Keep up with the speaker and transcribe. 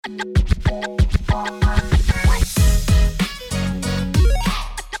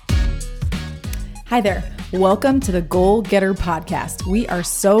Hi there. Welcome to the Goal Getter Podcast. We are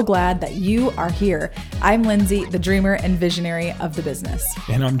so glad that you are here. I'm Lindsay, the dreamer and visionary of the business.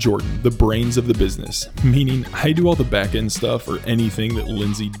 And I'm Jordan, the brains of the business, meaning I do all the back end stuff or anything that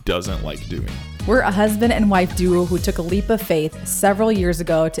Lindsay doesn't like doing. We're a husband and wife duo who took a leap of faith several years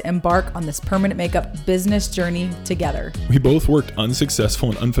ago to embark on this permanent makeup business journey together. We both worked unsuccessful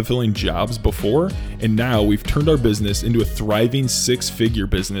and unfulfilling jobs before, and now we've turned our business into a thriving six-figure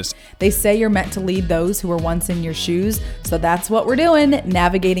business. They say you're meant to lead those who were once in your shoes, so that's what we're doing,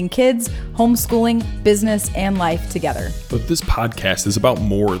 navigating kids, homeschooling, business, and life together. But this podcast is about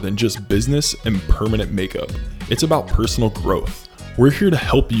more than just business and permanent makeup. It's about personal growth. We're here to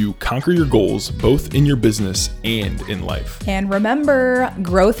help you conquer your goals, both in your business and in life. And remember,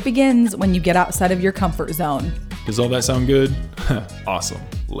 growth begins when you get outside of your comfort zone. Does all that sound good? Awesome.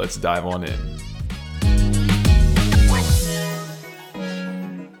 Let's dive on in.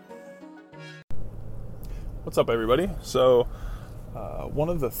 What's up, everybody? So, one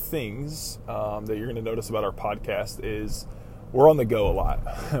of the things that you're going to notice about our podcast is we're on the go a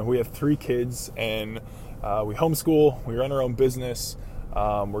lot. We have 3 kids and we homeschool, we run our own business,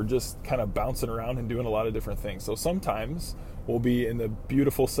 we're just kind of bouncing around and doing a lot of different things. So sometimes we'll be in the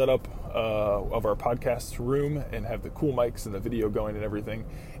beautiful setup of our podcast room and have the cool mics and the video going and everything.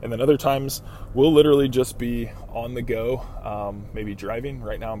 And then other times we'll literally just be on the go, maybe driving.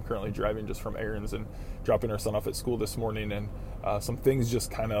 Right now I'm currently driving just from errands and dropping our son off at school this morning. And some things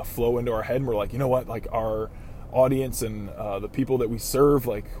just kind of flow into our head and we're like, you know what, like our audience and the people that we serve,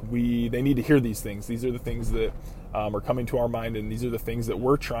 like they need to hear these things. These are the things that are coming to our mind, and these are the things that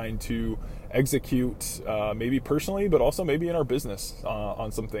we're trying to execute, maybe personally, but also maybe in our business on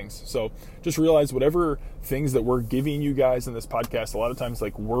some things. So just realize whatever things that we're giving you guys in this podcast, a lot of times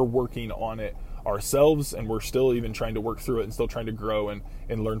like we're working on it ourselves, and we're still even trying to work through it and still trying to grow and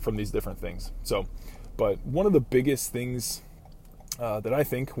learn from these different things. So, but one of the biggest things that I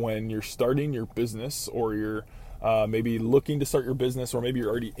think when you're starting your business, or you're maybe looking to start your business, or maybe you're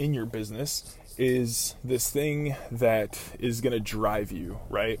already in your business, is this thing that is going to drive you,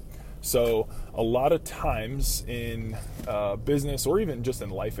 right? So a lot of times in business, or even just in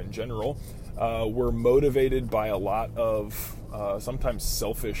life in general, we're motivated by a lot of sometimes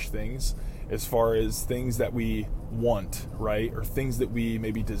selfish things, as far as things that we want, right? Or things that we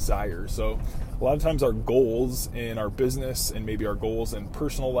maybe desire. So a lot of times our goals in our business and maybe our goals in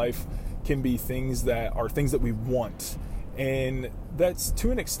personal life can be things that we want. And that's,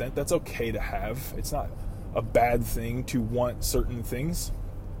 to an extent, that's okay to have. It's not a bad thing to want certain things.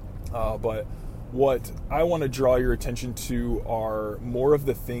 But what I want to draw your attention to are more of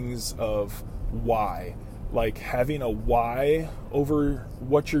the things of why. Like having a why over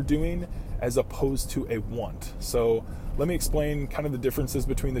what you're doing as opposed to a want. So let me explain kind of the differences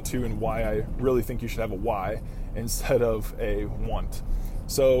between the two and why I really think you should have a why instead of a want.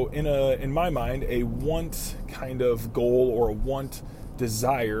 So in my mind, a want kind of goal or a want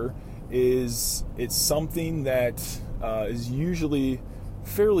desire it's something that is usually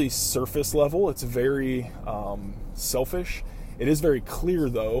fairly surface level. It's very selfish. It is very clear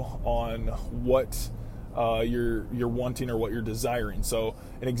though on what you're wanting or what you're desiring. So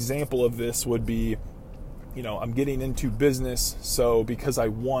an example of this would be, I'm getting into business, so because I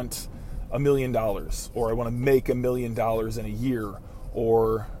want $1 million, or I want to make $1 million in a year,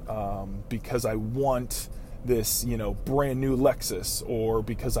 or because I want this, brand new Lexus, or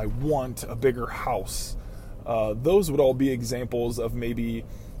because I want a bigger house. Those would all be examples of maybe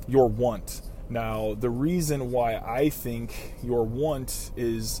your want. Now, the reason why I think your want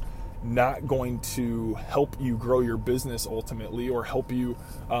is not going to help you grow your business ultimately, or help you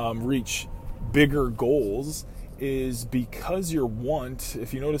reach bigger goals, is because your want,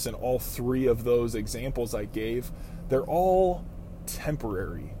 if you notice in all 3 of those examples I gave, they're all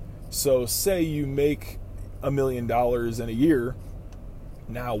temporary. So say you make $1 million in a year,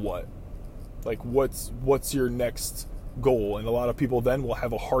 now what? Like what's your next goal? And a lot of people then will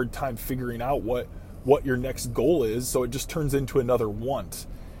have a hard time figuring out what your next goal is, so it just turns into another want.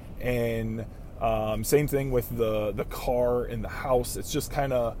 And same thing with the car and the house. It's just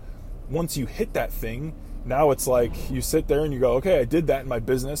kind of, once you hit that thing, now it's like you sit there and you go, okay, I did that in my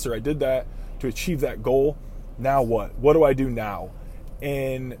business, or I did that to achieve that goal. Now what? What do I do now?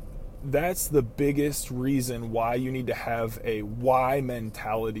 And that's the biggest reason why you need to have a why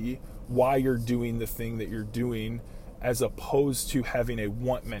mentality, why you're doing the thing that you're doing, as opposed to having a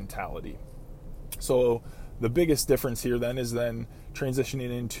want mentality. So the biggest difference here then is then transitioning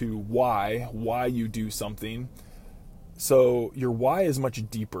into why you do something. So your why is much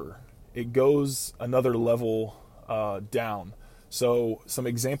deeper. It goes another level down. So some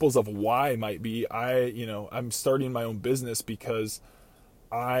examples of why might be, I'm starting my own business because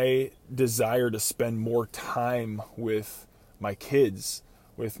I desire to spend more time with my kids,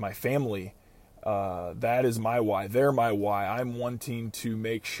 with my family. That is my why. They're my why. I'm wanting to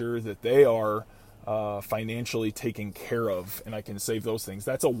make sure that they are financially taken care of, and I can save those things.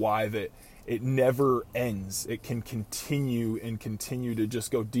 That's a why that it never ends. It can continue and continue to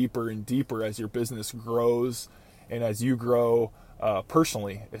just go deeper and deeper as your business grows, and as you grow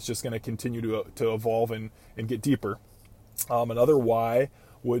personally. It's just going to continue to evolve and get deeper. Another why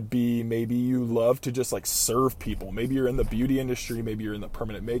would be, maybe you love to just like serve people. Maybe you're in the beauty industry, maybe you're in the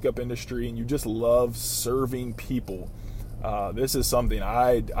permanent makeup industry, and you just love serving people. This is something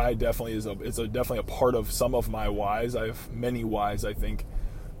I definitely it's definitely a part of some of my whys. I have many whys, I think,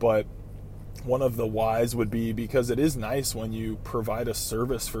 but one of the whys would be because it is nice when you provide a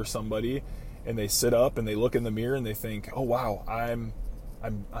service for somebody and they sit up and they look in the mirror and they think, oh wow, I'm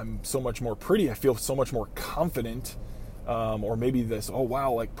so much more pretty. I feel so much more confident. Or maybe this, oh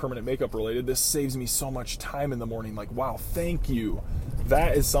wow, like permanent makeup related, this saves me so much time in the morning. Like, wow, thank you.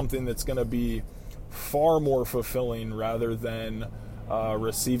 That is something that's going to be far more fulfilling rather than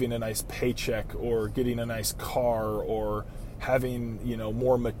receiving a nice paycheck or getting a nice car or having,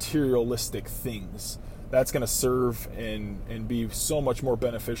 more materialistic things. That's going to serve and be so much more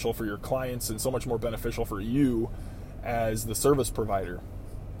beneficial for your clients and so much more beneficial for you as the service provider.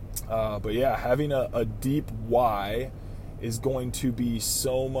 But yeah, having a deep why is going to be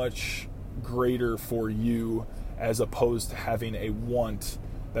so much greater for you as opposed to having a want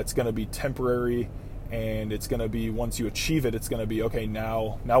that's going to be temporary, and it's going to be, once you achieve it, it's going to be, okay,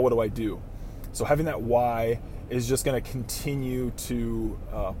 now what do I do? So having that why is just going to continue to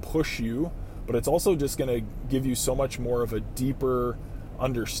push you, but it's also just going to give you so much more of a deeper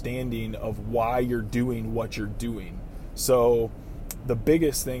understanding of why you're doing what you're doing. So the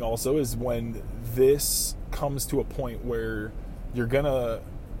biggest thing also is when this comes to a point where you're gonna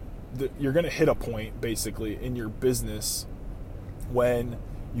hit a point basically in your business when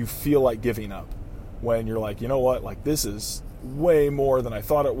you feel like giving up, when you're like, you know what, like this is way more than I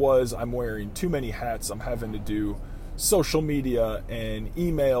thought it was. I'm wearing too many hats. I'm having to do social media and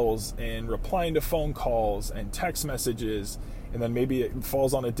emails and replying to phone calls and text messages. And then maybe it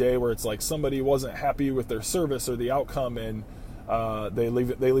falls on a day where it's like somebody wasn't happy with their service or the outcome, and they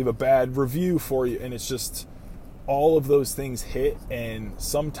leave a bad review for you, and it's just all of those things hit. And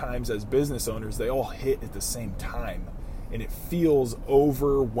sometimes as business owners, they all hit at the same time, and it feels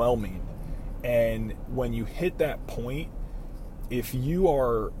overwhelming. And when you hit that point, if you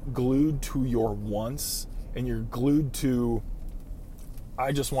are glued to your wants and you're glued to,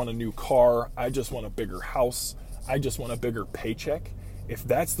 I just want a new car, I just want a bigger house, I just want a bigger paycheck, if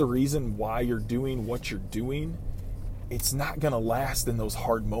that's the reason why you're doing what you're doing, it's not going to last in those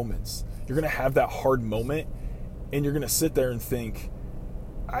hard moments. You're going to have that hard moment and you're going to sit there and think,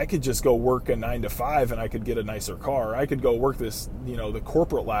 I could just go work a 9-to-5 and I could get a nicer car. I could go work this, the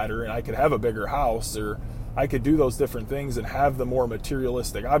corporate ladder and I could have a bigger house, or I could do those different things and have the more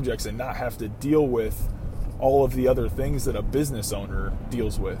materialistic objects and not have to deal with all of the other things that a business owner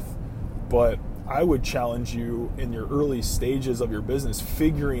deals with. But I would challenge you in your early stages of your business,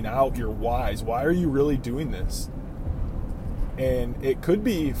 figuring out your whys. Why are you really doing this? And it could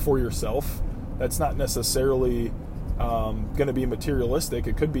be for yourself. That's not necessarily going to be materialistic.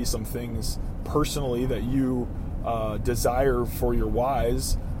 It could be some things personally that you desire for your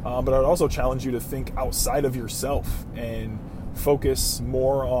whys. But I'd also challenge you to think outside of yourself and focus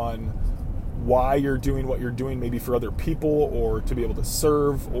more on why you're doing what you're doing, maybe for other people or to be able to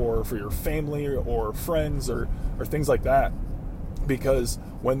serve or for your family or friends or things like that. Because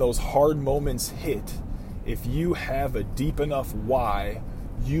when those hard moments hit, if you have a deep enough why,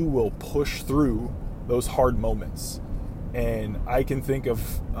 you will push through those hard moments. And I can think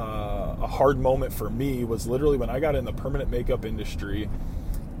of a hard moment for me was literally when I got in the permanent makeup industry,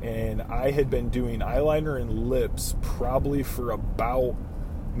 and I had been doing eyeliner and lips probably for about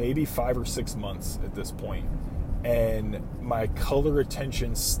maybe 5 or 6 months at this point. And my color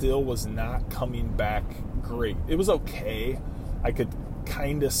retention still was not coming back great. It was okay. I could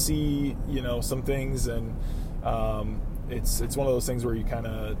kind of see, some things, and it's one of those things where you kind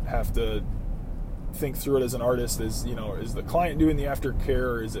of have to think through it as an artist. Is the client doing the aftercare,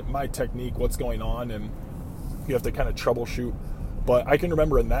 or is it my technique? What's going on? And you have to kind of troubleshoot. But I can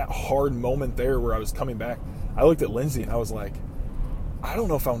remember in that hard moment there where I was coming back, I looked at Lindsay and I was like, I don't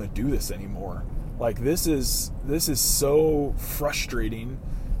know if I want to do this anymore. Like this is so frustrating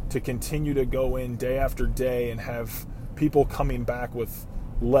to continue to go in day after day and have people coming back with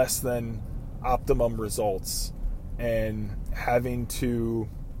less than optimum results and having to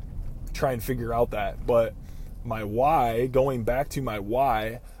try and figure out that. But my why, going back to my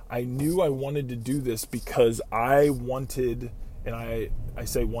why, I knew I wanted to do this because I wanted, and I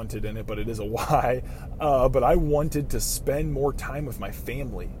say wanted in it, but it is a why, but I wanted to spend more time with my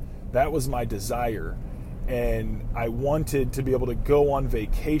family. That was my desire. And I wanted to be able to go on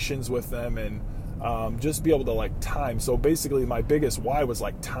vacations with them and just be able to like time. So basically my biggest why was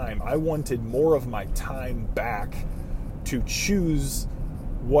like time. I wanted more of my time back to choose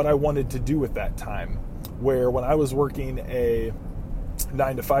what I wanted to do with that time. Where when I was working a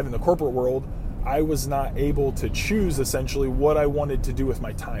 9-to-5 in the corporate world, I was not able to choose essentially what I wanted to do with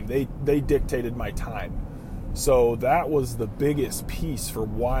my time. They dictated my time. So that was the biggest piece for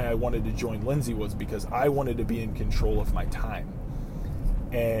why I wanted to join Lindsay, was because I wanted to be in control of my time.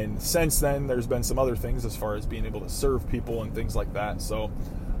 And since then, there's been some other things as far as being able to serve people and things like that. So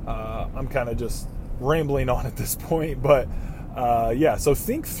I'm kind of just rambling on at this point. But yeah, so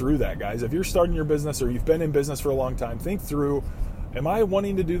think through that, guys. If you're starting your business or you've been in business for a long time, think through, am I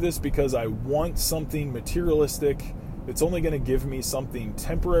wanting to do this because I want something materialistic that's only going to give me something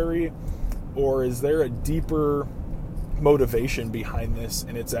temporary? Or is there a deeper motivation behind this,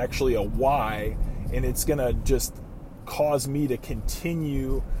 and it's actually a why, and it's going to just cause me to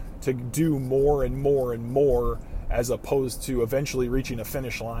continue to do more and more and more, as opposed to eventually reaching a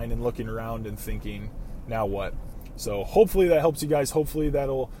finish line and looking around and thinking, now what? So hopefully that helps you guys. Hopefully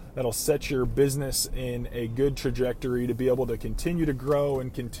that'll set your business in a good trajectory to be able to continue to grow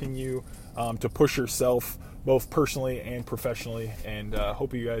and continue to push yourself both personally and professionally. And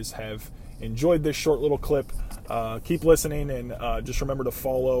hope you guys have enjoyed this short little clip. Keep listening, and just remember to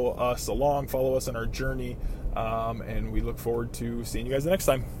follow us along, follow us in our journey. And we look forward to seeing you guys the next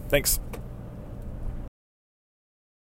time. Thanks.